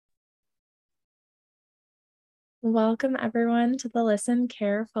Welcome, everyone, to the Listen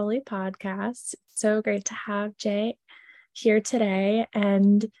Carefully podcast. So great to have Jay here today.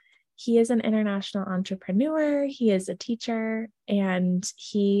 And he is an international entrepreneur, he is a teacher, and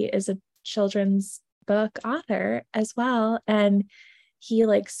he is a children's book author as well. And he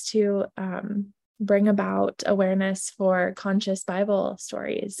likes to bring about awareness for conscious Bible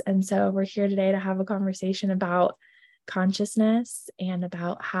stories. And so we're here today to have a conversation about consciousness and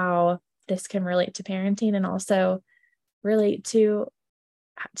about how this can relate to parenting and also relate to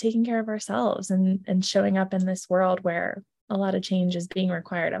taking care of ourselves and showing up in this world where a lot of change is being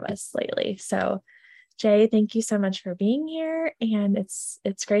required of us lately. So, Jay, thank you so much for being here, and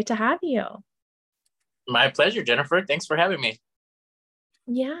it's great to have you. My pleasure, Jennifer. Thanks for having me.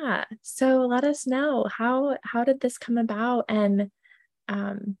 Yeah. So let us know how did this come about, and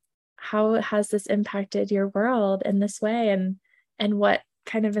how has this impacted your world in this way, and what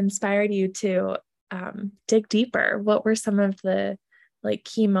kind of inspired you to dig deeper? What were some of the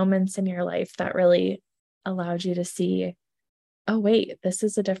key moments in your life that really allowed you to see, oh wait, this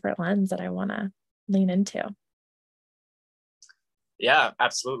is a different lens that I want to lean into? Yeah,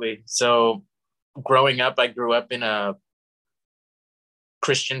 absolutely. So growing up, I grew up in a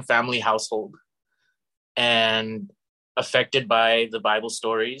Christian family household and affected by the Bible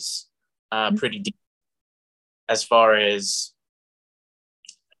stories pretty deep as far as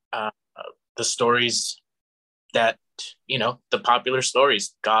uh, the stories that, the popular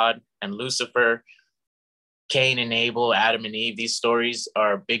stories, God and Lucifer, Cain and Abel, Adam and Eve. These stories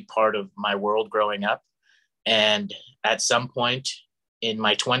are a big part of my world growing up. And at some point in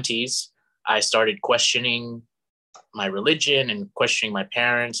my 20s, I started questioning my religion and questioning my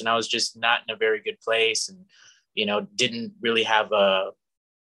parents. And I was just not in a very good place and, didn't really have a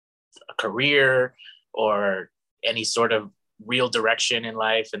career or any sort of real direction in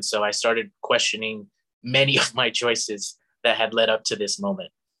life. And so I started questioning many of my choices that had led up to this moment.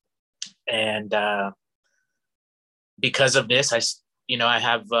 And because of this, I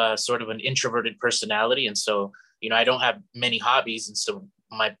have sort of an introverted personality. And so, I don't have many hobbies. And so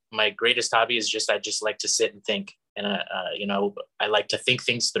my greatest hobby is I just like to sit and think. And, I like to think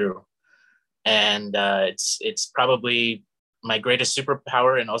things through. And it's probably my greatest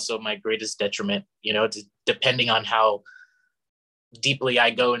superpower and also my greatest detriment, depending on how deeply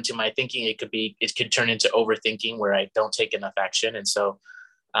I go into my thinking, it could turn into overthinking where I don't take enough action. And so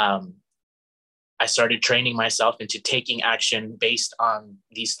I started training myself into taking action based on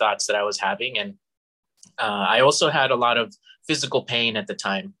these thoughts that I was having. And I also had a lot of physical pain at the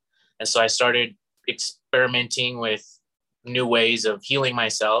time. And so I started experimenting with new ways of healing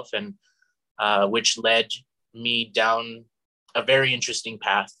myself, and which led me down a very interesting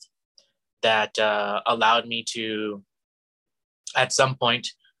path that allowed me to, at some point,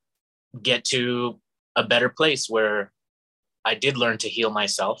 get to a better place where I did learn to heal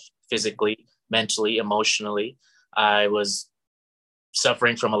myself physically, mentally, emotionally. I was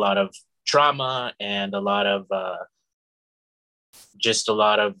suffering from a lot of trauma and a lot of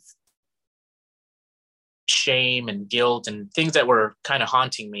shame and guilt and things that were kind of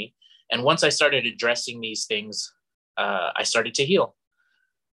haunting me. And once I started addressing these things, I started to heal.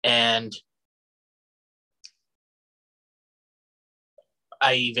 And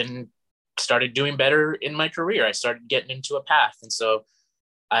I even started doing better in my career. I started getting into a path. And so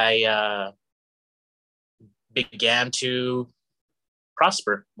I began to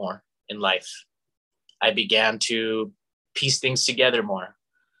prosper more in life. I began to piece things together more,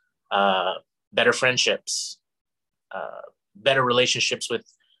 better friendships, better relationships with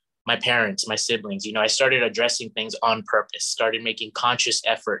my parents, my siblings. I started addressing things on purpose, started making conscious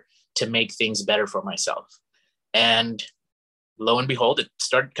effort to make things better for myself. And lo and behold, it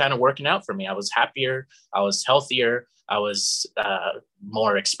started kind of working out for me. I was happier, I was healthier, I was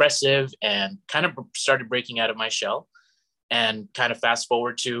more expressive, and kind of started breaking out of my shell. And kind of fast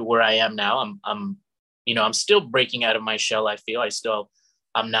forward to where I am now. I'm still breaking out of my shell. I feel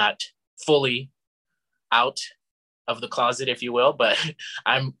I'm not fully out of the closet, if you will, but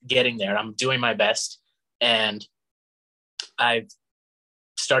I'm getting there. I'm doing my best. And I've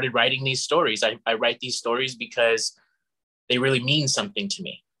started writing these stories. I write these stories because they really mean something to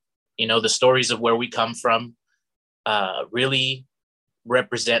me. The stories of where we come from really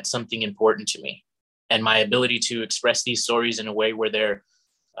represent something important to me. And my ability to express these stories in a way where they're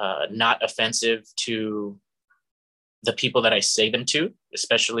not offensive to the people that I say them to,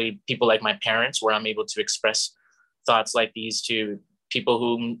 especially people like my parents, where I'm able to express thoughts like these to people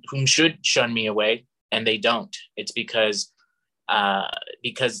whom should shun me away, and they don't. It's because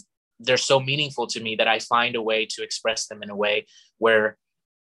they're so meaningful to me that I find a way to express them in a way where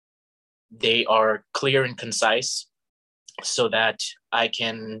they are clear and concise so that I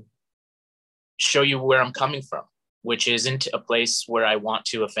can show you where I'm coming from, which isn't a place where I want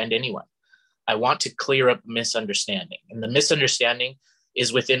to offend anyone. I want to clear up misunderstanding. And the misunderstanding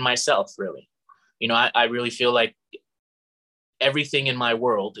is within myself, really. I really feel like everything in my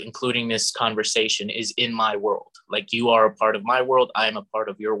world, including this conversation, is in my world. Like, you are a part of my world, I am a part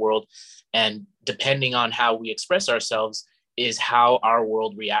of your world. And depending on how we express ourselves is how our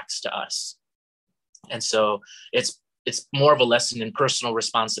world reacts to us. And so it's more of a lesson in personal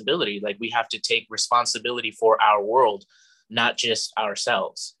responsibility. Like, we have to take responsibility for our world, not just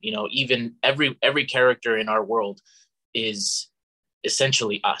ourselves. Even every character in our world is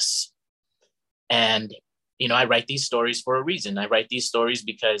essentially us. And I write these stories for a reason. I write these stories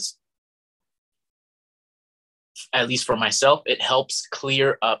because, at least for myself, it helps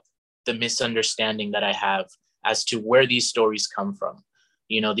clear up the misunderstanding that I have as to where these stories come from.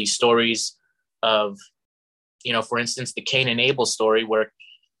 These stories of, for instance, the Cain and Abel story, where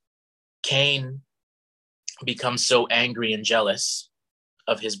Cain becomes so angry and jealous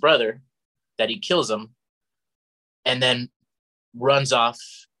of his brother that he kills him and then runs off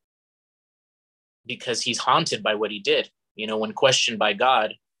because he's haunted by what he did. When questioned by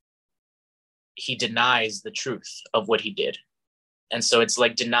God, he denies the truth of what he did. And so it's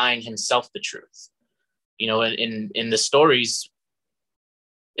like denying himself the truth. In the stories,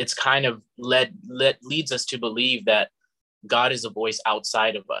 it's kind of leads us to believe that God is a voice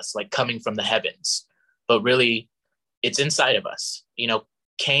outside of us, like coming from the heavens, but really it's inside of us.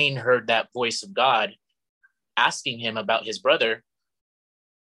 Cain heard that voice of God asking him about his brother.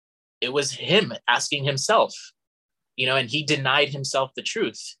 It was him asking himself, and he denied himself the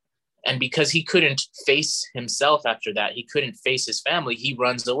truth. And because he couldn't face himself after that, he couldn't face his family, he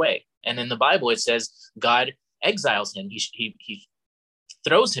runs away. And in the Bible, it says God exiles him. He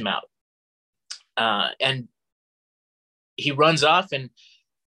throws him out. And he runs off and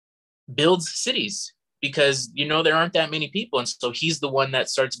builds cities because, there aren't that many people. And so he's the one that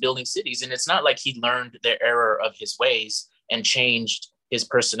starts building cities. And it's not like he learned the error of his ways and changed his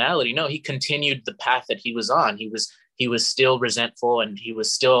personality. No, he continued the path that he was on. He was still resentful, and he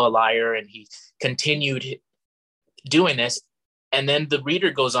was still a liar, and he continued doing this. And then the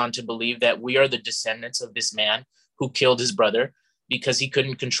reader goes on to believe that we are the descendants of this man who killed his brother because he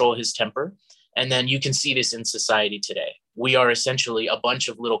couldn't control his temper. And then you can see this in society today. We are essentially a bunch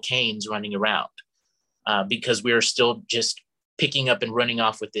of little Cains running around because we are still just picking up and running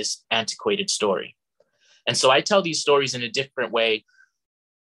off with this antiquated story. And so I tell these stories in a different way,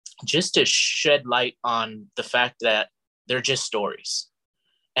 just to shed light on the fact that they're just stories.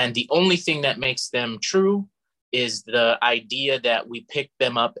 And the only thing that makes them true is the idea that we pick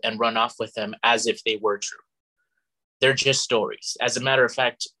them up and run off with them as if they were true. They're just stories. As a matter of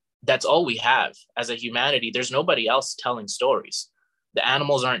fact, that's all we have as a humanity. There's nobody else telling stories. The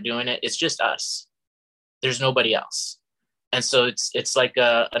animals aren't doing it. It's just us. There's nobody else. And so it's like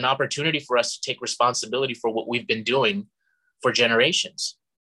an opportunity for us to take responsibility for what we've been doing for generations,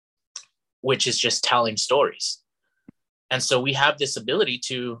 which is just telling stories. And so we have this ability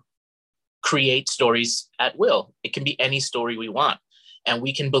to create stories at will. It can be any story we want, and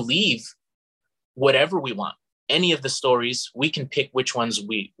we can believe whatever we want. Any of the stories, we can pick which ones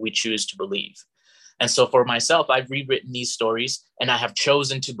we choose to believe. And so for myself, I've rewritten these stories, and I have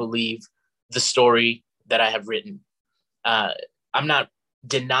chosen to believe the story that I have written. I'm not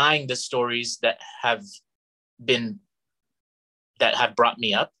denying the stories that have brought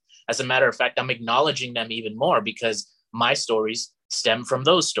me up. As a matter of fact, I'm acknowledging them even more because my stories stem from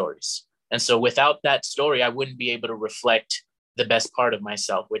those stories. And so without that story, I wouldn't be able to reflect the best part of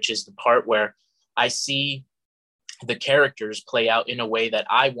myself, which is the part where I see the characters play out in a way that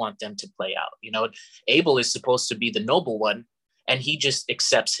I want them to play out. Abel is supposed to be the noble one, and he just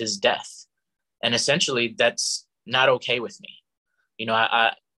accepts his death. And essentially, that's not okay with me.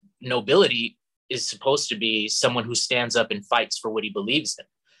 Nobility is supposed to be someone who stands up and fights for what he believes in.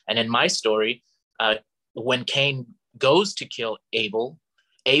 And in my story, when Cain goes to kill Abel,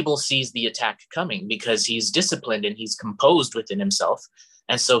 Abel sees the attack coming because he's disciplined and he's composed within himself.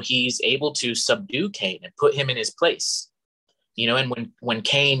 And so he's able to subdue Cain and put him in his place. And when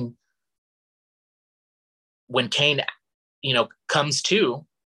Cain, comes to,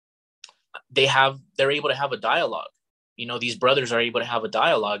 they're able to have a dialogue. These brothers are able to have a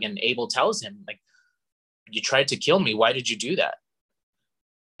dialogue, and Abel tells him, like, you tried to kill me. Why did you do that?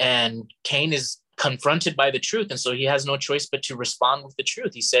 And Cain is confronted by the truth. And so he has no choice but to respond with the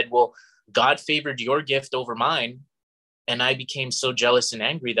truth. He said, well, God favored your gift over mine, and I became so jealous and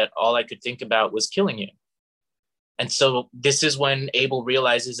angry that all I could think about was killing you. And so this is when Abel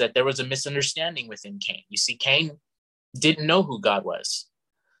realizes that there was a misunderstanding within Cain. You see, Cain didn't know who God was.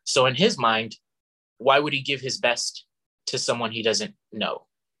 So in his mind, why would he give his best to someone he doesn't know?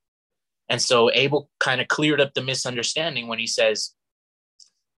 And so Abel kind of cleared up the misunderstanding when he says,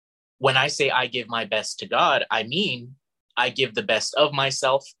 when I say I give my best to God, I mean, I give the best of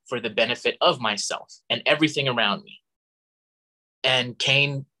myself for the benefit of myself and everything around me. And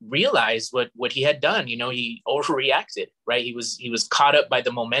Cain realized what he had done. He overreacted, right? He was caught up by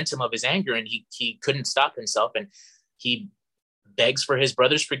the momentum of his anger, and he couldn't stop himself. And he begs for his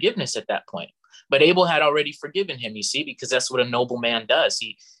brother's forgiveness at that point. But Abel had already forgiven him, you see, because that's what a noble man does.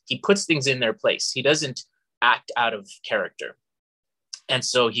 He puts things in their place. He doesn't act out of character. And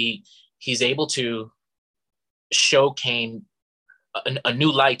so he's able to show Cain a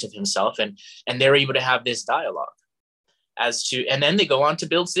new light of himself, and they're able to have this dialogue and then they go on to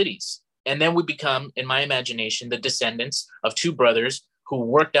build cities. And then we become, in my imagination, the descendants of two brothers who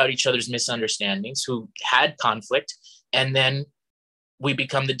worked out each other's misunderstandings, who had conflict, and then we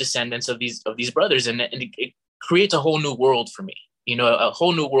become the descendants of these brothers, and it creates a whole new world for me, a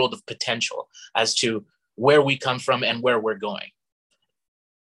whole new world of potential as to where we come from and where we're going.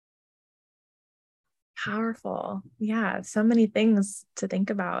 Powerful. Yeah, so many things to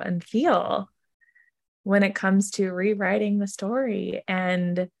think about and feel when it comes to rewriting the story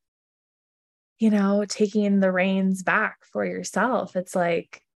and, taking the reins back for yourself. It's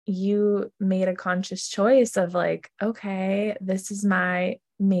like you made a conscious choice of like, okay, this is my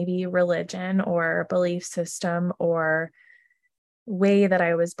maybe religion or belief system or way that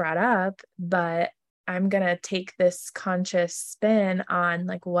I was brought up, but I'm going to take this conscious spin on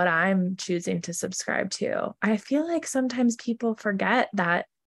like what I'm choosing to subscribe to. I feel like sometimes people forget that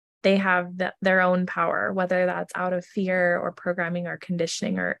they have their own power, whether that's out of fear or programming or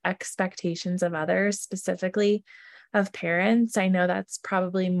conditioning or expectations of others, specifically of parents. I know that's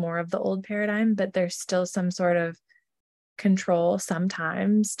probably more of the old paradigm, but there's still some sort of control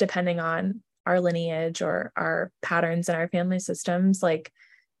sometimes, depending on our lineage or our patterns in our family systems. Like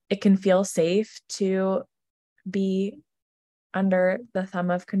it can feel safe to be under the thumb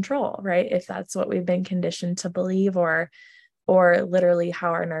of control, right? If that's what we've been conditioned to believe, or literally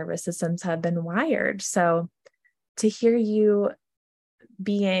how our nervous systems have been wired. So to hear you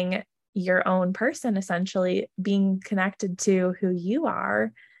being your own person, essentially being connected to who you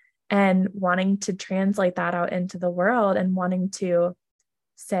are and wanting to translate that out into the world and wanting to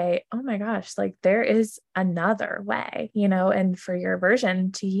say, oh my gosh, like there is another way, and for your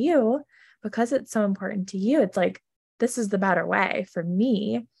version to you, because it's so important to you, it's like, this is the better way for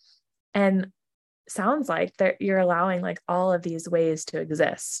me. And sounds like that you're allowing like all of these ways to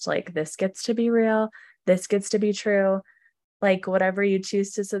exist. Like this gets to be real. This gets to be true. Like whatever you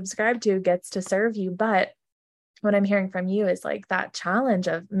choose to subscribe to gets to serve you. But what I'm hearing from you is like that challenge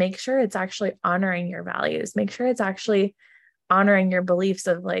of make sure it's actually honoring your values, make sure it's actually honoring your beliefs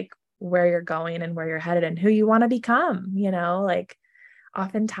of like where you're going and where you're headed and who you want to become, like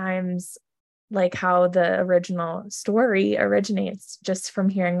oftentimes like how the original story originates just from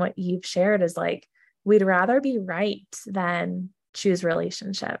hearing what you've shared is like, we'd rather be right than choose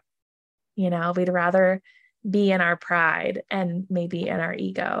relationship. We'd rather be in our pride and maybe in our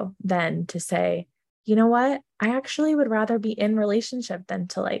ego than to say, you know what, I actually would rather be in relationship than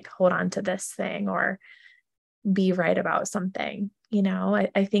to like hold on to this thing or be right about something.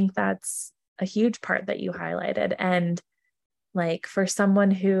 I think that's a huge part that you highlighted. And like for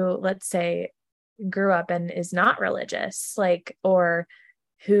someone who, let's say, grew up and is not religious, like, or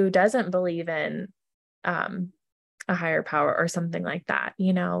who doesn't believe in a higher power or something like that,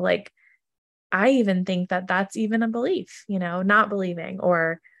 like I even think that that's even a belief, not believing,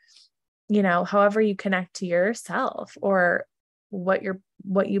 or, however you connect to yourself or what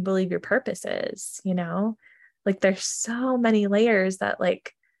you believe your purpose is, like there's so many layers that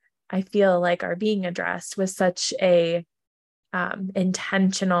like I feel like are being addressed with such a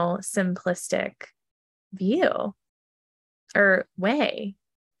intentional, simplistic view or way,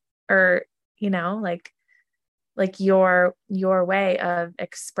 or like your way of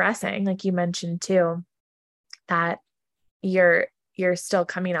expressing, like you mentioned too, that you're still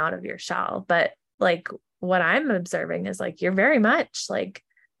coming out of your shell, but like what I'm observing is like you're very much like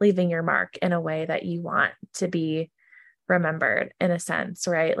leaving your mark in a way that you want to be remembered, in a sense,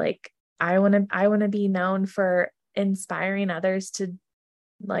 right? Like I want to be known for inspiring others to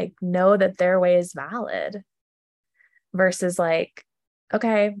like know that their way is valid, versus like,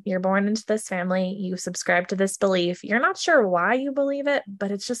 okay, you're born into this family, you subscribe to this belief, you're not sure why you believe it,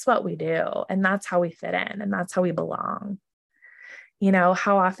 but it's just what we do, and that's how we fit in, and that's how we belong.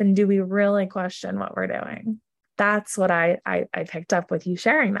 How often do we really question what we're doing? that's what I picked up with you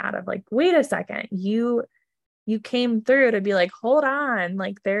sharing that, of like, wait a second, you came through to be like, hold on,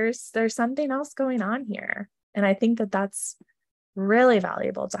 like there's something else going on here. And I think that that's really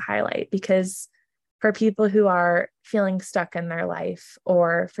valuable to highlight, because for people who are feeling stuck in their life,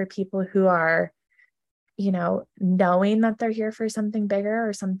 or for people who are, knowing that they're here for something bigger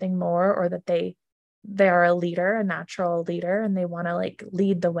or something more, or that they're a leader, a natural leader, and they want to like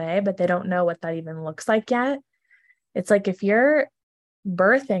lead the way, but they don't know what that even looks like yet. It's like, if you're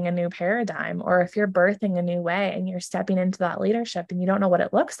birthing a new paradigm, or if you're birthing a new way and you're stepping into that leadership and you don't know what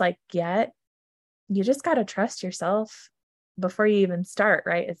it looks like yet, you just got to trust yourself before you even start,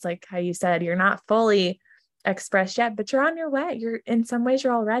 right? It's like how you said, you're not fully expressed yet, but you're on your way. You're, in some ways,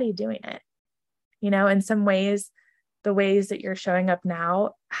 you're already doing it. In some ways, the ways that you're showing up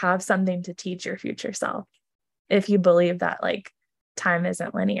now have something to teach your future self, if you believe that like time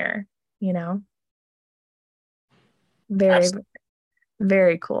isn't linear, very, Absolutely.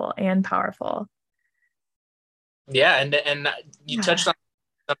 very cool and powerful. Yeah. And you Yeah. touched on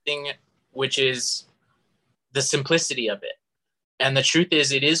something, which is the simplicity of it. And the truth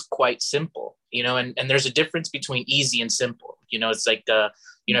is, it is quite simple, and there's a difference between easy and simple. It's like,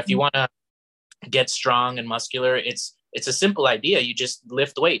 if you want to get strong and muscular, it's a simple idea. You just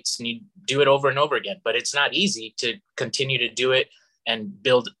lift weights and you do it over and over again, but it's not easy to continue to do it and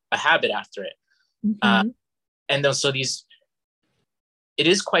build a habit after it. Mm-hmm. And so it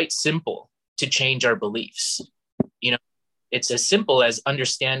is quite simple to change our beliefs. It's as simple as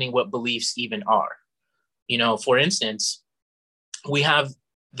understanding what beliefs even are. For instance, we have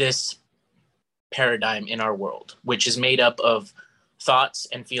this paradigm in our world, which is made up of thoughts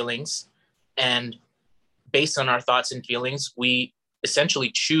and feelings. And based on our thoughts and feelings, we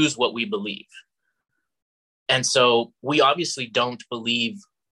essentially choose what we believe. And so we obviously don't believe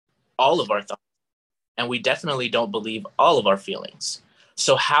all of our thoughts, and we definitely don't believe all of our feelings.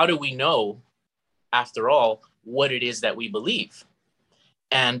 So how do we know, after all, what it is that we believe?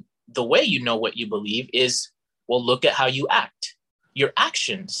 And the way you know what you believe is, well, look at how you act. Your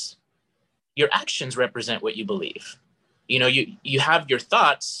actions represent what you believe. You have your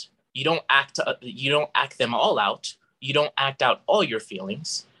thoughts. You don't act them all out. You don't act out all your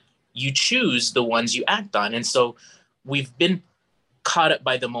feelings. You choose the ones you act on. And so we've been caught up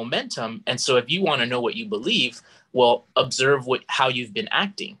by the momentum. And so if you want to know what you believe, well, observe how you've been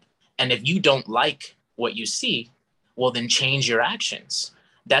acting. And if you don't like what you see, well, then change your actions.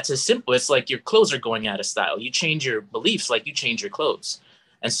 That's as simple. It's like your clothes are going out of style. You change your beliefs like you change your clothes.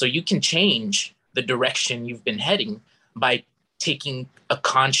 And so you can change the direction you've been heading by taking a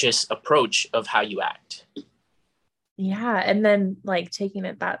conscious approach of how you act. Yeah. And then like taking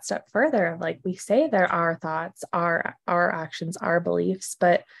it that step further, like we say there are thoughts, our actions, our beliefs,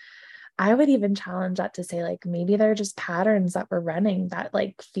 but I would even challenge that to say, like, maybe they're just patterns that we're running that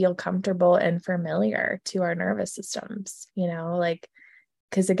like feel comfortable and familiar to our nervous systems, like,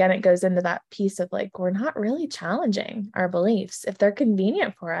 because again, it goes into that piece of like, we're not really challenging our beliefs. If they're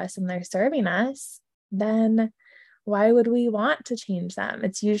convenient for us and they're serving us, then why would we want to change them?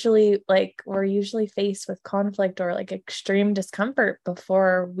 It's usually like we're usually faced with conflict or like extreme discomfort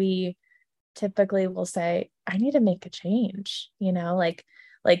before we typically will say, I need to make a change, like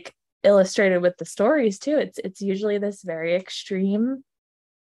illustrated with the stories too. It's usually this very extreme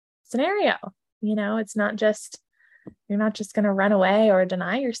scenario. It's not just, you're not just going to run away or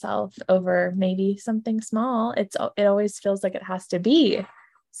deny yourself over maybe something small. It always feels like it has to be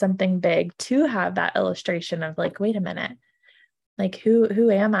something big to have that illustration of like, wait a minute, like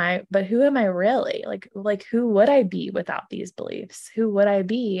who am I, but who am I really? Like who would I be without these beliefs? Who would I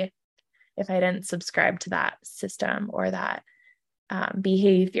be if I didn't subscribe to that system or that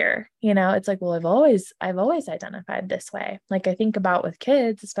behavior? It's like, well, I've always identified this way. Like I think about with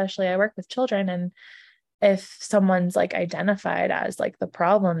kids, especially I work with children, and if someone's like identified as like the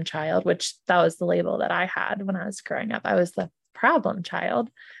problem child, which that was the label that I had when I was growing up, I was the problem child.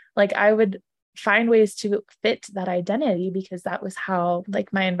 Like I would find ways to fit that identity because that was how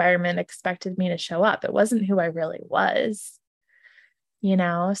like my environment expected me to show up. It wasn't who I really was,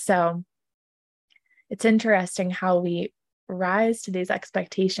 so it's interesting how we rise to these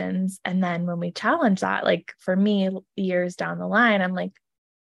expectations. And then when we challenge that, like for me, years down the line, I'm like,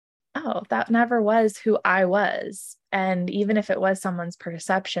 oh, that never was who I was. And even if it was someone's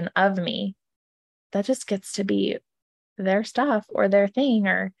perception of me, that just gets to be their stuff or their thing,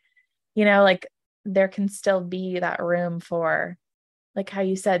 or, like there can still be that room for, like how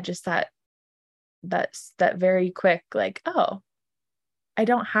you said, just that very quick, like, oh, I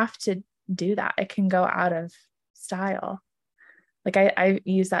don't have to do that. It can go out of style. like I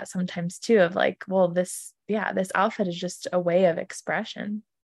use that sometimes too, of like, well, this outfit is just a way of expression.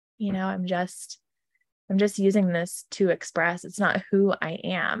 I'm just using this to express. It's not who I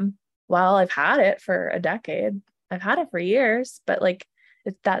am. Well, I've had it for a decade. I've had it for years, but like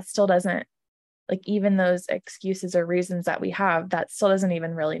that still doesn't, like, even those excuses or reasons that we have, that still doesn't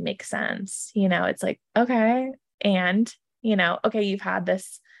even really make sense. It's like, okay. And, okay, you've had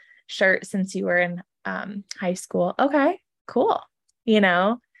this shirt since you were in high school. Okay, cool.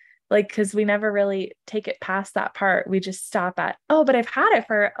 Like, because we never really take it past that part. We just stop at, oh, but I've had it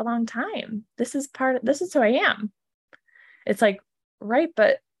for a long time. This is who I am. It's like, right,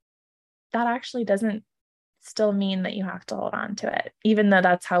 but that actually doesn't still mean that you have to hold on to it, even though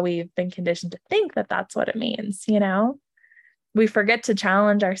that's how we've been conditioned to think that that's what it means. We forget to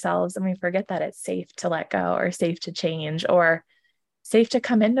challenge ourselves, and we forget that it's safe to let go, or safe to change, or safe to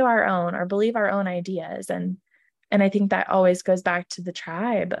come into our own, or believe our own ideas. And I think that always goes back to the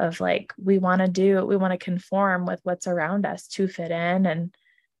tribe of like, we want to conform with what's around us to fit in. And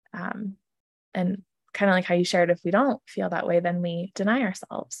kind of like how you shared, if we don't feel that way, then we deny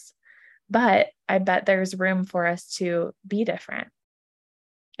ourselves. But I bet there's room for us to be different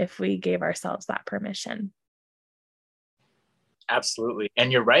if we gave ourselves that permission. Absolutely.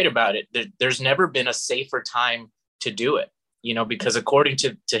 And you're right about it. There's never been a safer time to do it, because according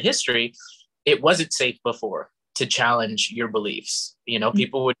to history, it wasn't safe before to challenge your beliefs.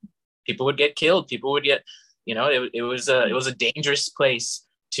 People would get killed. People would get, it was a dangerous place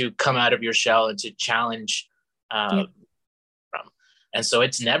to come out of your shell and to challenge from. And so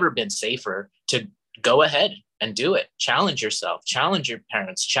it's never been safer to go ahead and do it. Challenge yourself, challenge your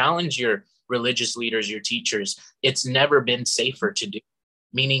parents, challenge your religious leaders, your teachers. It's never been safer to do.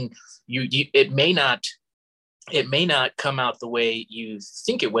 Meaning it may not come out the way you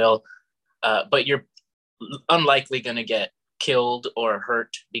think it will, but you're unlikely going to get killed or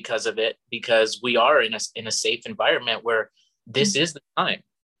hurt because of it, because we are in a safe environment where this is the time.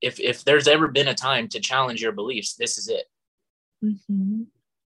 If there's ever been a time to challenge your beliefs, this is it. Mm-hmm.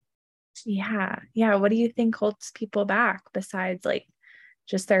 Yeah. What do you think holds people back besides like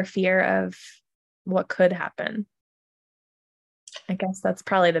just their fear of what could happen? I guess that's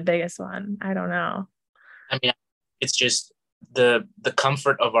probably the biggest one. I don't know. I mean, it's just the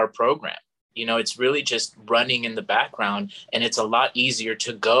comfort of our program. It's really just running in the background, and it's a lot easier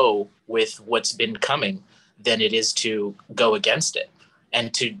to go with what's been coming than it is to go against it,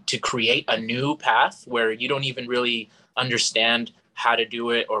 and to create a new path where you don't even really understand how to do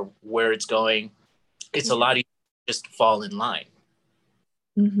it or where it's going. It's a lot easier to just fall in line.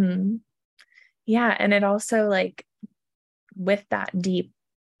 Mm-hmm. Yeah. And it also, like, with that deep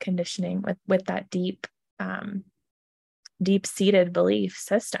conditioning, with that deep-seated belief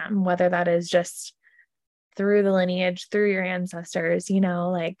system, whether that is just through the lineage, through your ancestors,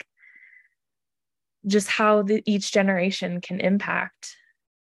 like just how each generation can impact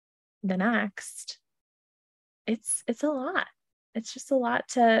the next. It's a lot. It's just a lot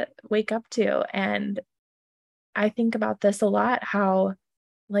to wake up to. And I think about this a lot, how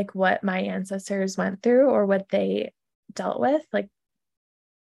like what my ancestors went through or what they dealt with, like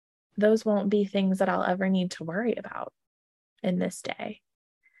those won't be things that I'll ever need to worry about in this day.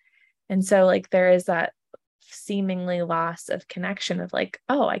 And so like there is that seemingly loss of connection of like,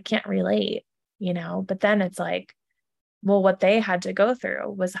 oh, I can't relate, but then it's like, well, what they had to go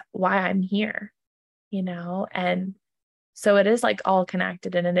through was why I'm here, and so it is like all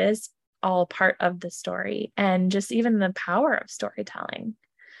connected, and it is all part of the story, and just even the power of storytelling.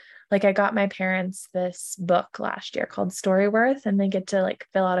 Like I got my parents this book last year called Storyworth, and they get to like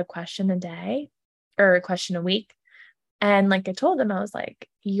fill out a question a day or a question a week. And like I told them, I was like,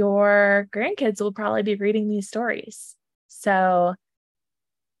 your grandkids will probably be reading these stories. So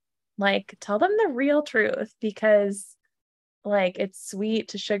like tell them the real truth, because like it's sweet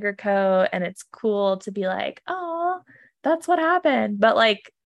to sugarcoat and it's cool to be like, oh, that's what happened. But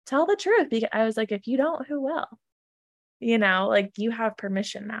like tell the truth, because I was like, if you don't, who will? Like you have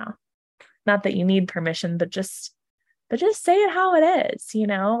permission now. Not that you need permission, but just say it how it is,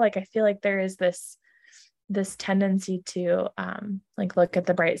 like I feel like there is this tendency to like look at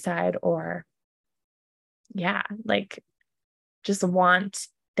the bright side, or like just want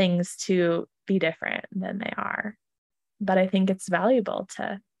things to be different than they are. But I think it's valuable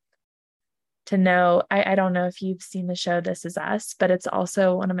to know. I don't know if you've seen the show This Is Us, but it's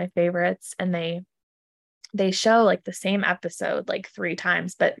also one of my favorites, and they show like the same episode like 3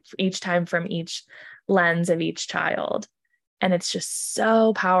 times, but each time from each lens of each child. And it's just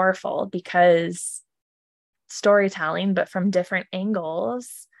so powerful because storytelling, but from different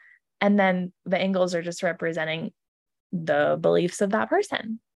angles. And then the angles are just representing the beliefs of that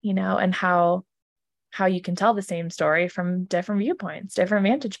person, and how you can tell the same story from different viewpoints, different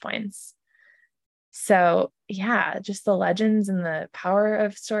vantage points. So yeah, just the legends and the power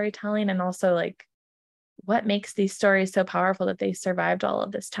of storytelling, and also like what makes these stories so powerful that they survived all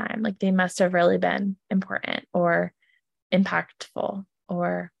of this time. Like they must have really been important or impactful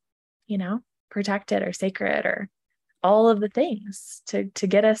or, protected or sacred or all of the things to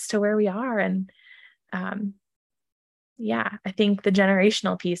get us to where we are. And yeah, I think the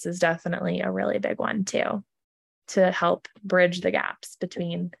generational piece is definitely a really big one too, to help bridge the gaps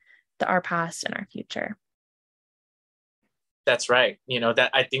between our past and our future. That's right. That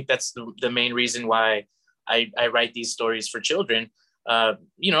I think that's the main reason why I write these stories for children. I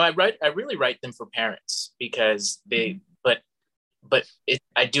really write them for parents because but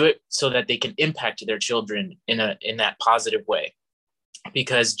I do it so that they can impact their children in that positive way.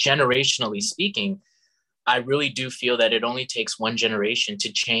 Because generationally speaking, I really do feel that it only takes one generation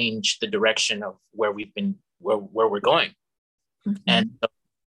to change the direction of where we're going. Mm-hmm. And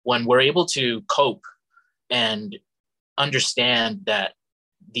when we're able to cope and understand that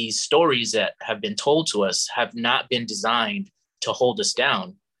these stories that have been told to us have not been designed to hold us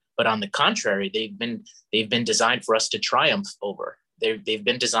down, but on the contrary, they've been designed for us to triumph over. They've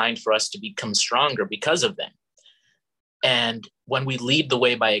been designed for us to become stronger because of them. And when we lead the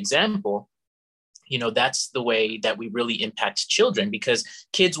way by example, that's the way that we really impact children, because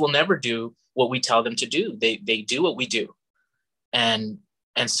kids will never do what we tell them to do. They do what we do. And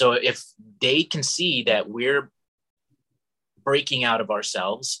so if they can see that we're breaking out of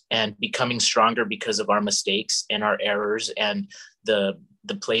ourselves and becoming stronger because of our mistakes and our errors and the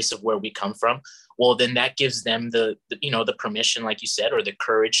place of where we come from, well, then that gives them the permission, like you said, or the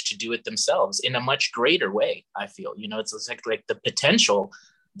courage to do it themselves in a much greater way. I feel, it's like the potential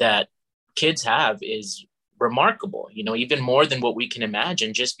that kids have is remarkable, even more than what we can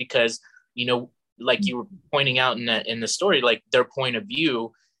imagine, just because, like you were pointing out in the story, like their point of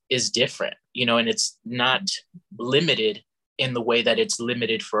view is different, and it's not limited in the way that it's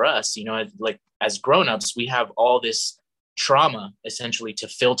limited for us. Like as grownups, we have all this trauma essentially to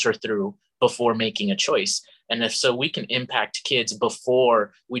filter through before making a choice. And if so, we can impact kids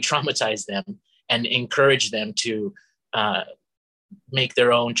before we traumatize them and encourage them to make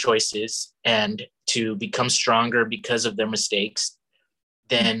their own choices and to become stronger because of their mistakes,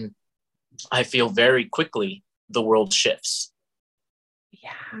 then I feel very quickly the world shifts.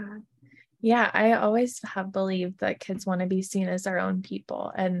 Yeah. Yeah, I always have believed that kids want to be seen as their own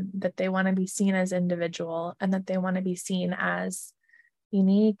people, and that they want to be seen as individual, and that they want to be seen as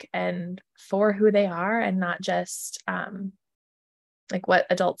unique and for who they are, and not just like what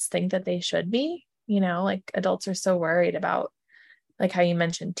adults think that they should be. Like adults are so worried about, like how you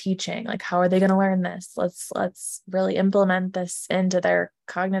mentioned, teaching, like how are they going to learn this? Let's really implement this into their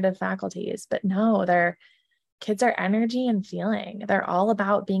cognitive faculties. But no, kids are energy and feeling. They're all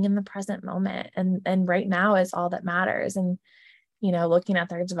about being in the present moment. And right now is all that matters. And, looking at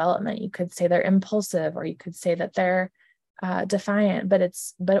their development, you could say they're impulsive, or you could say that they're defiant,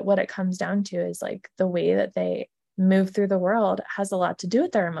 but what it comes down to is like the way that they move through the world has a lot to do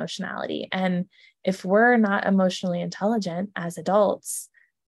with their emotionality. And if we're not emotionally intelligent as adults,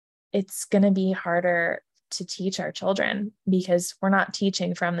 it's going to be harder to teach our children, because we're not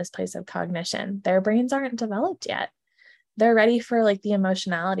teaching from this place of cognition. Their brains aren't developed yet. They're ready for like the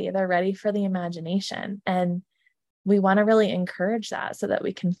emotionality. They're ready for the imagination. And we want to really encourage that so that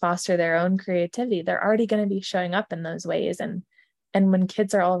we can foster their own creativity. They're already going to be showing up in those ways. And when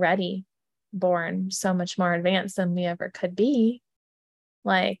kids are already born so much more advanced than we ever could be,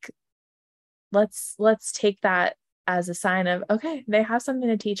 like, let's take that as a sign of, okay, they have something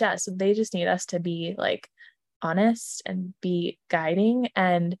to teach us. They just need us to be like honest and be guiding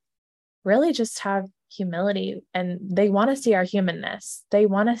and really just have humility. And they want to see our humanness. They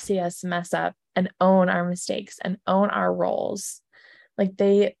want to see us mess up and own our mistakes and own our roles. Like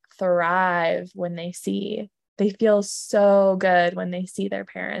they thrive when they feel so good when they see their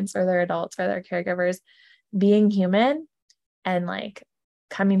parents or their adults or their caregivers being human and like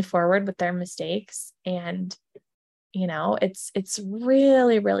coming forward with their mistakes. And it's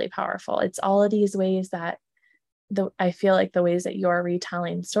really, really powerful. It's all of these ways that I feel like the ways that you're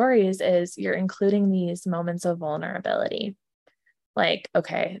retelling stories is you're including these moments of vulnerability. Like,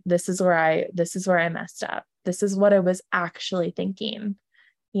 okay, this is where I messed up. This is what I was actually thinking,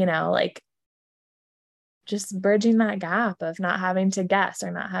 like just bridging that gap of not having to guess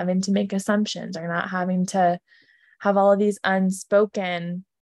or not having to make assumptions or not having to have all of these unspoken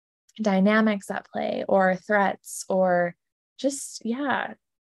dynamics at play or threats or just,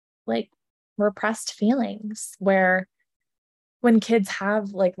 like repressed feelings where when kids have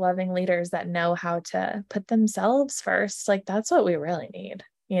like loving leaders that know how to put themselves first, like that's what we really need,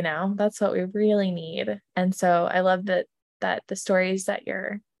 that's what we really need. And so I love that the stories that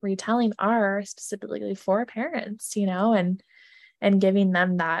you're retelling are specifically for parents, and giving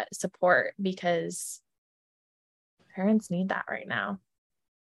them that support, because parents need that right now.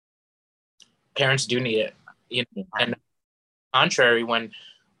 Parents do need it. Yeah. And contrary, when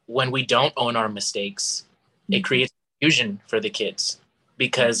we don't own our mistakes, it creates confusion for the kids,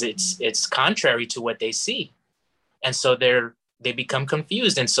 because it's contrary to what they see. And so they become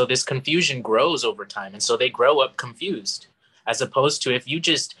confused. And so this confusion grows over time. And so they grow up confused, as opposed to if you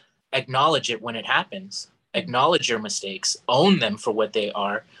just acknowledge it when it happens, acknowledge your mistakes, own them for what they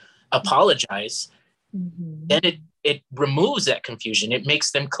are, apologize, then it removes that confusion. It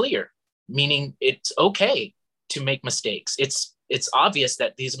makes them clear, meaning it's okay to make mistakes. It's obvious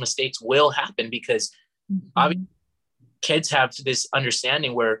that these mistakes will happen, because kids have this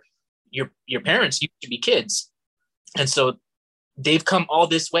understanding where your parents used to be kids. And so they've come all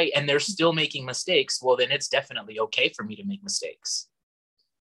this way and they're still making mistakes. Well, then it's definitely okay for me to make mistakes.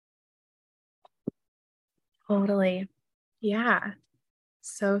 Totally. Yeah.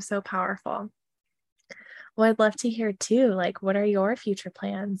 So powerful. Well, I'd love to hear too, like, what are your future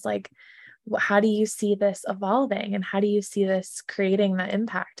plans? Like, how do you see this evolving, and how do you see this creating the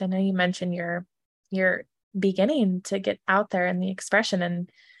impact? I know you mentioned you're beginning to get out there in the expression, and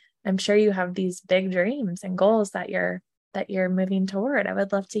I'm sure you have these big dreams and goals that you're moving toward. I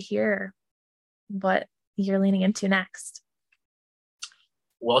would love to hear what you're leaning into next.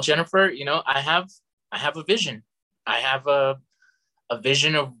 Well, Jennifer, I have a vision. I have a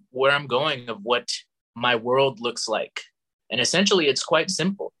vision of where I'm going, of what my world looks like. And essentially it's quite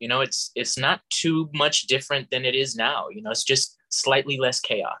simple. It's not too much different than it is now. It's just slightly less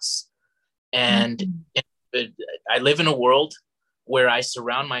chaos. And I live in a world where I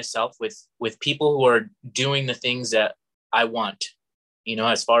surround myself with people who are doing the things that I want,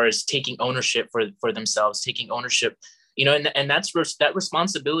 as far as taking ownership for themselves, taking ownership, and that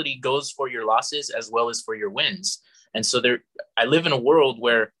responsibility goes for your losses as well as for your wins. And so I live in a world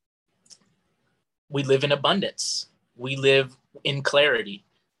where we live in abundance. We live in clarity.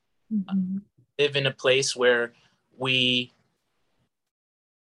 Live in a place where we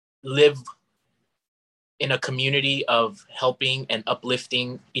live in a community of helping and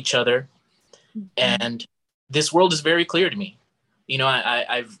uplifting each other. And this world is very clear to me.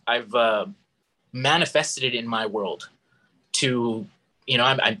 I've manifested it in my world to,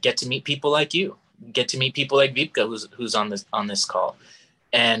 I get to meet people like you, get to meet people like Vipka, who's on this call.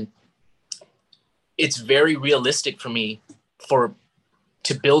 And it's very realistic for me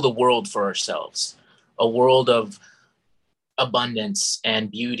to build a world for ourselves, a world of abundance and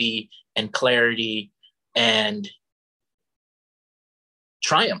beauty and clarity and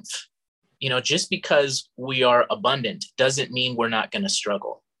triumph. Just because we are abundant doesn't mean we're not going to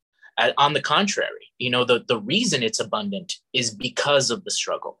struggle. On the contrary, the reason it's abundant is because of the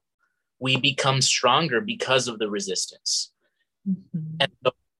struggle. We become stronger because of the resistance. And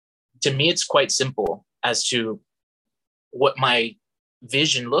so, to me, it's quite simple as to what my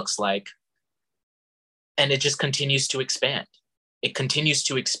vision looks like. And it just continues to expand. It continues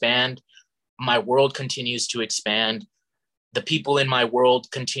to expand. My world continues to expand. The people in my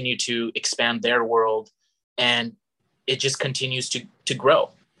world continue to expand their world. And it just continues to grow.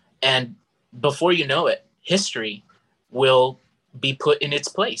 And before you know it, history will be put in its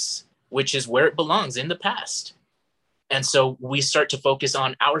place, which is where it belongs, in the past. And so we start to focus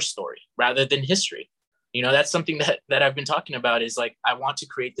on our story rather than history. That's something that I've been talking about, is like, I want to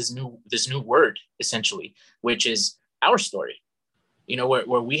create this new word, essentially, which is our story,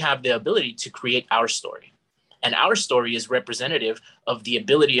 where we have the ability to create our story. And our story is representative of the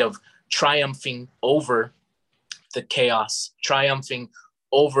ability of triumphing over the chaos, triumphing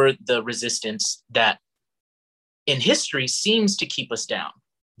over the resistance that in history seems to keep us down,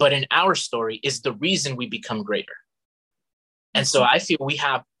 but in our story is the reason we become greater. And so I feel we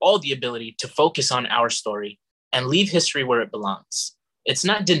have all the ability to focus on our story and leave history where it belongs. It's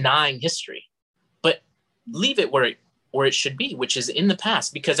not denying history, but leave it where it should be, which is in the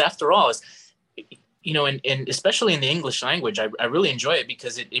past. Because after all, and especially in the English language, I really enjoy it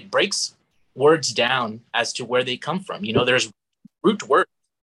because it breaks words down as to where they come from. There's root words,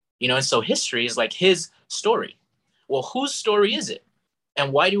 and so history is like his story. Well, whose story is it?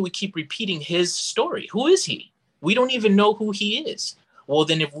 And why do we keep repeating his story? Who is he? We don't even know who he is. Well,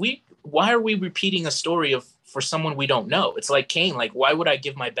 then why are we repeating a story for someone we don't know? It's like Cain, like, why would I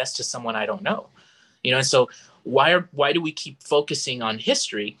give my best to someone I don't know? And so why do we keep focusing on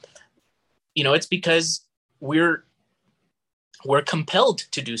history? It's because we're we're compelled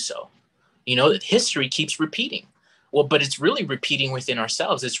to do so. History keeps repeating. Well, but it's really repeating within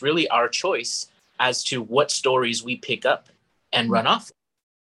ourselves. It's really our choice as to what stories we pick up and run off.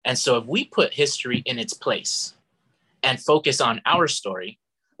 And so if we put history in its place and focus on our story,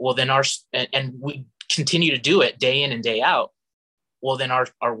 well, then and we continue to do it day in and day out, well, then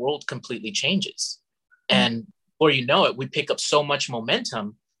our world completely changes. And before you know it, we pick up so much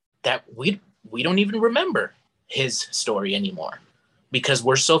momentum that we don't even remember his story anymore, because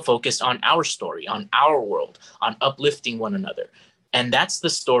we're so focused on our story, on our world, on uplifting one another. And that's the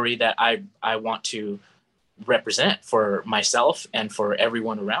story that I want to represent for myself and for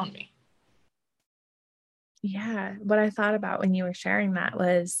everyone around me. Yeah. What I thought about when you were sharing that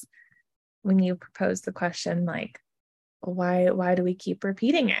was when you proposed the question, like, why do we keep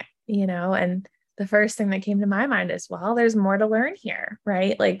repeating it? And the first thing that came to my mind is, well, there's more to learn here,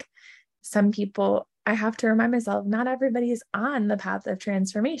 right? Like, some people, I have to remind myself, not everybody is on the path of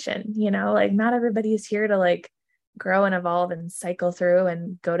transformation, like not everybody is here to like grow and evolve and cycle through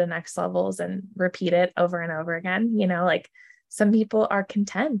and go to next levels and repeat it over and over again. Like some people are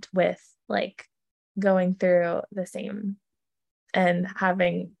content with like going through the same and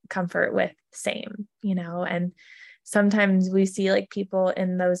having comfort with same, and sometimes we see like people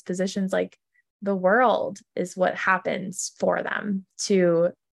in those positions, like the world is what happens for them to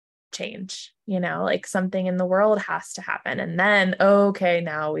change, like something in the world has to happen. And then, okay,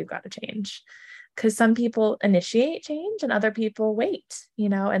 now we've got to change. Because some people initiate change and other people wait,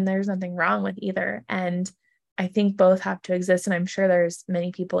 and there's nothing wrong with either. And I think both have to exist. And I'm sure there's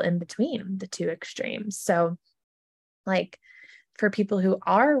many people in between the two extremes. So like for people who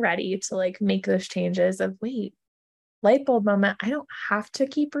are ready to like make those changes of, wait, light bulb moment, I don't have to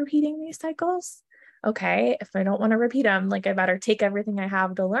keep repeating these cycles. Okay, if I don't want to repeat them, like I better take everything I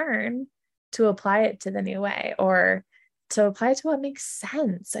have to learn to apply it to the new way, or to apply it to what makes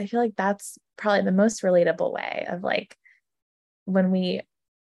sense. I feel like that's probably the most relatable way of like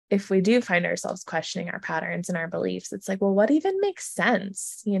if we do find ourselves questioning our patterns and our beliefs, it's like, well, what even makes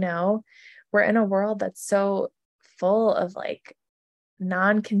sense? We're in a world that's so full of like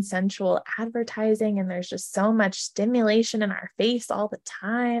non-consensual advertising, and there's just so much stimulation in our face all the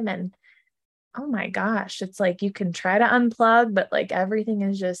time. And oh my gosh, it's like you can try to unplug, but like everything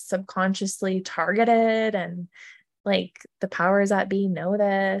is just subconsciously targeted, and like the powers that be know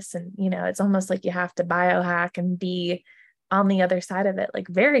this. And, it's almost like you have to biohack and be on the other side of it, like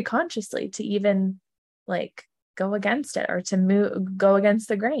very consciously to even like go against it or to go against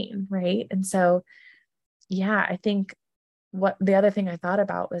the grain. Right. And so, yeah, I think what the other thing I thought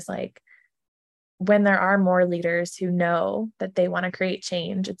about was like, when there are more leaders who know that they want to create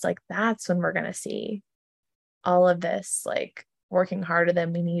change, it's like, that's when we're going to see all of this, like working harder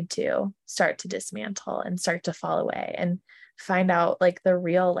than we need to start to dismantle and start to fall away and find out like the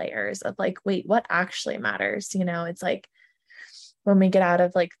real layers of like, wait, what actually matters? It's like when we get out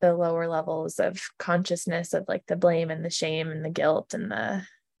of like the lower levels of consciousness of like the blame and the shame and the guilt and the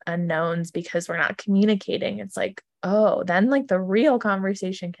unknowns because we're not communicating, it's like, oh, then like the real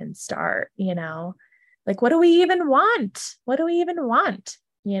conversation can start, like, what do we even want? What do we even want?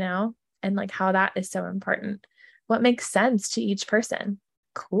 And like how that is so important. What makes sense to each person?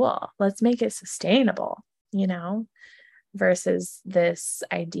 Cool. Let's make it sustainable, versus this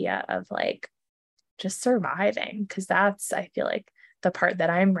idea of like just surviving. Cause that's, I feel like, the part that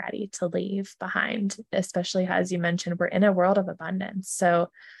I'm ready to leave behind, especially as you mentioned, we're in a world of abundance. So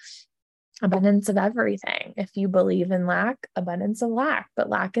abundance of everything. If you believe in lack, abundance of lack, but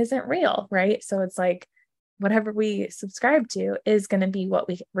lack isn't real, right? So it's like whatever we subscribe to is going to be what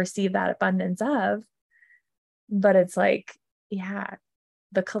we receive that abundance of. But it's like, yeah,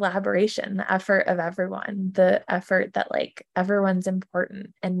 the collaboration, the effort of everyone, the effort that like everyone's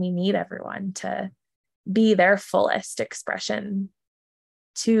important and we need everyone to be their fullest expression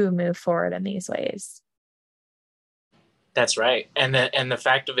to move forward in these ways. That's right. And the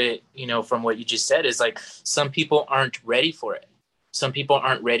fact of it, from what you just said, is like some people aren't ready for it. Some people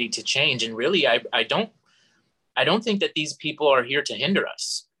aren't ready to change. And really, I don't think that these people are here to hinder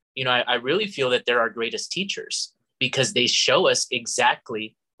us. I really feel that they're our greatest teachers because they show us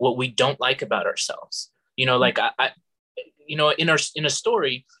exactly what we don't like about ourselves. Like in a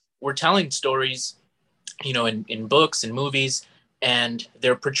story, we're telling stories, in books and movies, and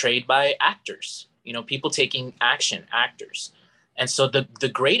they're portrayed by actors, people taking action, actors. And so the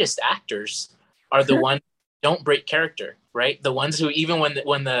greatest actors are the ones who don't break character, right? The ones who, even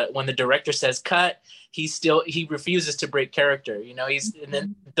when the director says cut, he refuses to break character, and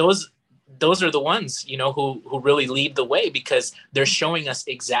then those are the ones, who really lead the way because they're showing us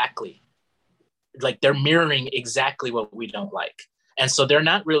exactly like they're mirroring exactly what we don't like. And so they're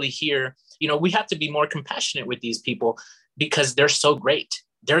not really here. We have to be more compassionate with these people because they're so great.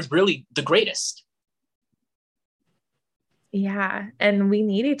 They're really the greatest. Yeah. And we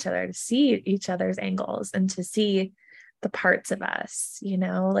need each other to see each other's angles and to see the parts of us,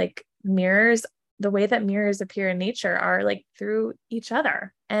 like mirrors, the way that mirrors appear in nature are like through each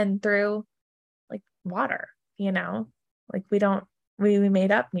other and through like water, like we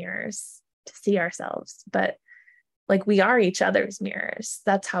made up mirrors to see ourselves, but like we are each other's mirrors.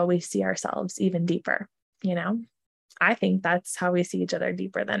 That's how we see ourselves even deeper, I think that's how we see each other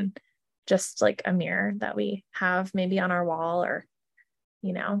deeper than just like a mirror that we have maybe on our wall, or,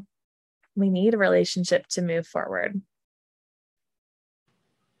 we need a relationship to move forward.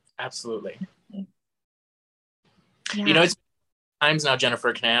 Absolutely. Yeah. It's times now,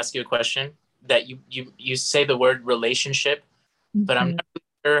 Jennifer, can I ask you a question? That you say the word relationship, but I'm not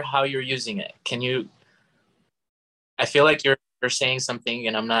sure how you're using it. I feel like you're saying something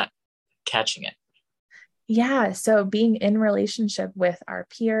and I'm not catching it. Yeah. So being in relationship with our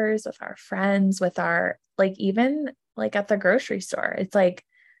peers, with our friends, with our, like, even like at the grocery store, it's like,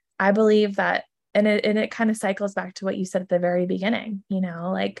 I believe that, and it kind of cycles back to what you said at the very beginning,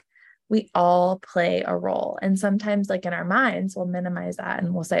 like we all play a role. And sometimes like in our minds, we'll minimize that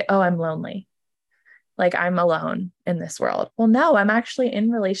and we'll say, oh, I'm lonely. Like I'm alone in this world. Well, no, I'm actually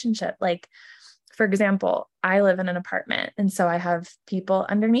in relationship. Like, for example, I live in an apartment and so I have people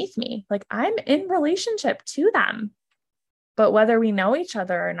underneath me. Like I'm in relationship to them. But whether we know each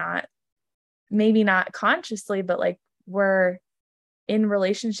other or not, maybe not consciously, but like we're in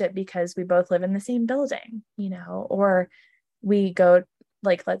relationship because we both live in the same building, or we go,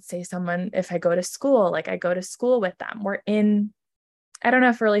 like, let's say if I go to school, like I go to school with them, I don't know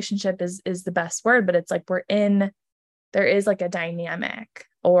if relationship is the best word, but it's like there is like a dynamic,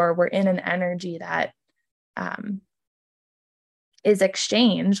 or we're in an energy that is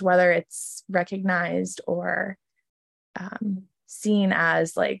exchanged, whether it's recognized or seen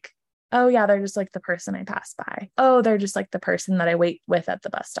as like, oh yeah, they're just like the person I pass by. Oh, they're just like the person that I wait with at the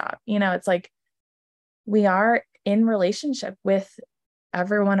bus stop. It's like we are in relationship with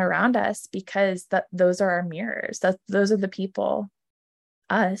everyone around us because those are our mirrors. Those are the people,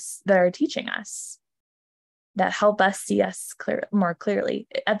 us, that are teaching us, that help us see us more clearly.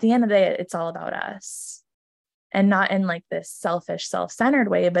 At the end of the day, it's all about us, and not in like this selfish, self-centered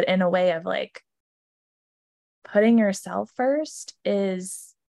way, but in a way of like putting yourself first is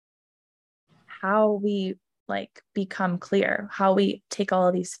how we like become clear, how we take all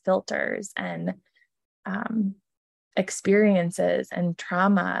of these filters and experiences and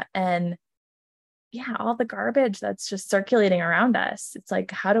trauma and all the garbage that's just circulating around us. It's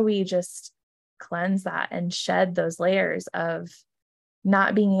like, how do we just cleanse that and shed those layers of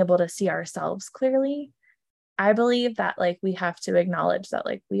not being able to see ourselves clearly? I believe that like we have to acknowledge that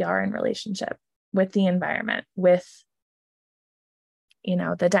like we are in relationship with the environment, with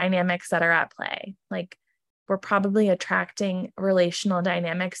the dynamics that are at play. Like we're probably attracting relational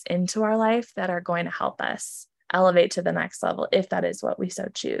dynamics into our life that are going to help us elevate to the next level if that is what we so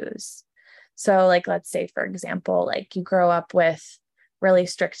choose. So like, let's say, for example, like you grow up with really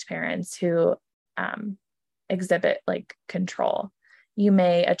strict parents who exhibit like control. You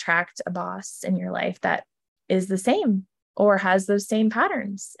may attract a boss in your life that is the same or has those same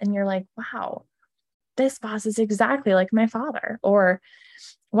patterns. And you're like, wow, this boss is exactly like my father, or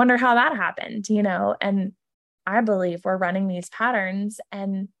wonder how that happened, and I believe we're running these patterns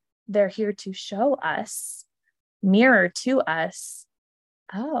and they're here to show us, mirror to us,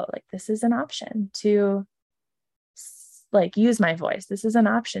 oh, like this is an option to like use my voice. This is an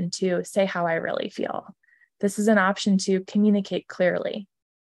option to say how I really feel. This is an option to communicate clearly,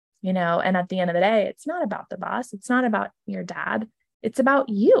 and at the end of the day, it's not about the boss. It's not about your dad. It's about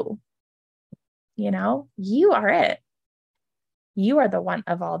you. You are it. You are the one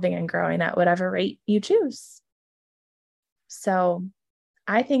evolving and growing at whatever rate you choose. So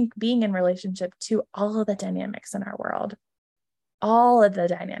I think being in relationship to all of the dynamics in our world, all of the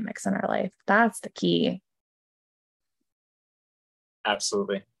dynamics in our life, that's the key.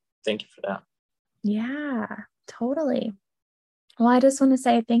 Absolutely. Thank you for that. Yeah, totally. Well, I just want to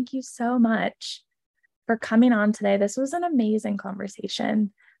say thank you so much for coming on today. This was an amazing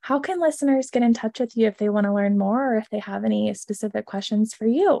conversation. How can listeners get in touch with you if they want to learn more or if they have any specific questions for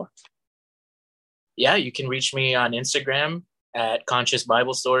you? Yeah, you can reach me on Instagram at Conscious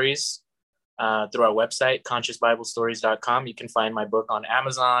Bible Stories, through our website, consciousbiblestories.com. You can find my book on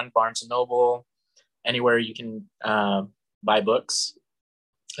Amazon, Barnes & Noble, anywhere you can buy books,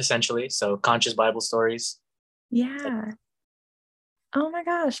 essentially. So Conscious Bible Stories. Yeah. Oh my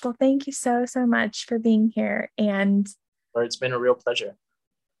gosh. Well, thank you so, so much for being here. And Or it's been a real pleasure.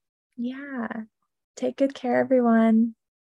 yeah, take good care, everyone.